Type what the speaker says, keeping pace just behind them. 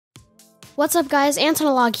What's up guys,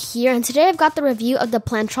 Antonalog here, and today I've got the review of the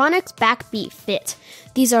Plantronics BackBeat Fit.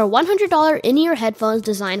 These are $100 in-ear headphones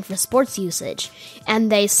designed for sports usage, and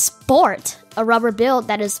they sport a rubber build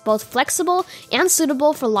that is both flexible and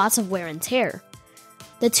suitable for lots of wear and tear.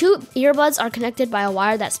 The two earbuds are connected by a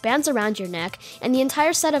wire that spans around your neck, and the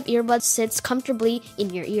entire set of earbuds sits comfortably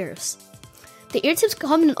in your ears. The ear tips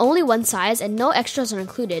come in only one size and no extras are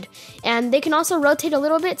included, and they can also rotate a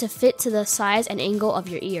little bit to fit to the size and angle of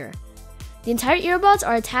your ear. The entire earbuds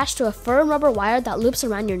are attached to a firm rubber wire that loops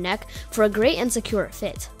around your neck for a great and secure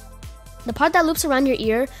fit. The part that loops around your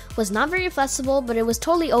ear was not very flexible, but it was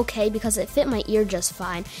totally okay because it fit my ear just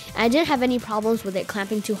fine, and I didn't have any problems with it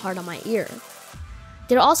clamping too hard on my ear.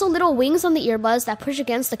 There are also little wings on the earbuds that push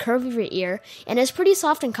against the curve of your ear, and it's pretty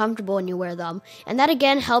soft and comfortable when you wear them, and that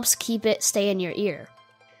again helps keep it stay in your ear.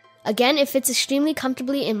 Again, it fits extremely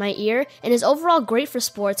comfortably in my ear, and is overall great for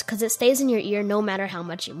sports because it stays in your ear no matter how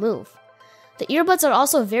much you move. The earbuds are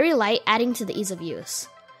also very light, adding to the ease of use.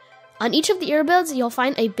 On each of the earbuds, you'll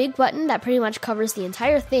find a big button that pretty much covers the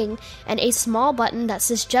entire thing, and a small button that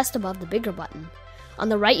sits just above the bigger button. On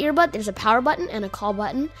the right earbud, there's a power button and a call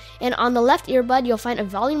button, and on the left earbud, you'll find a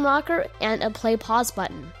volume rocker and a play-pause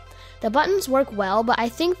button. The buttons work well, but I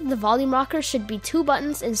think the volume rocker should be two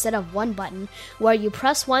buttons instead of one button, where you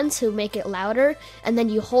press one to make it louder, and then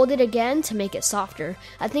you hold it again to make it softer.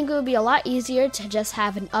 I think it would be a lot easier to just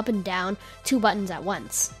have an up and down, two buttons at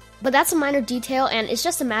once. But that's a minor detail, and it's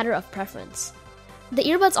just a matter of preference. The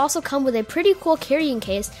earbuds also come with a pretty cool carrying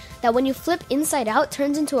case that when you flip inside out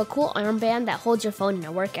turns into a cool armband that holds your phone in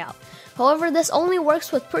a workout. However, this only works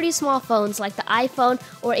with pretty small phones like the iPhone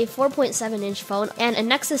or a 4.7-inch phone, and a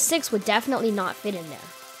Nexus 6 would definitely not fit in there.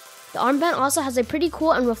 The armband also has a pretty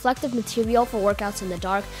cool and reflective material for workouts in the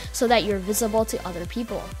dark so that you're visible to other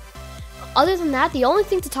people. Other than that, the only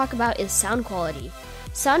thing to talk about is sound quality.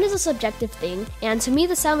 Sound is a subjective thing, and to me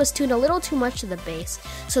the sound was tuned a little too much to the bass,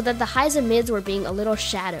 so that the highs and mids were being a little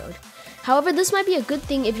shadowed. However, this might be a good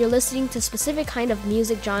thing if you're listening to specific kind of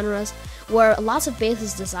music genres where lots of bass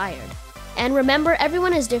is desired. And remember,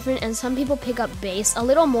 everyone is different and some people pick up bass a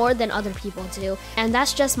little more than other people do, and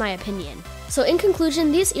that's just my opinion. So in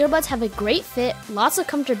conclusion, these earbuds have a great fit, lots of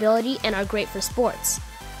comfortability, and are great for sports.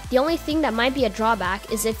 The only thing that might be a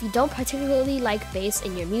drawback is if you don't particularly like bass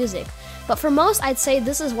in your music, but for most, I'd say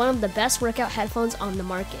this is one of the best workout headphones on the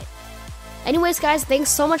market. Anyways guys, thanks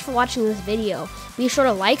so much for watching this video. Be sure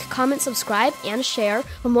to like, comment, subscribe, and share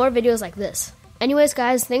for more videos like this. Anyways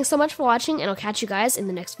guys, thanks so much for watching, and I'll catch you guys in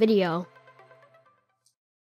the next video.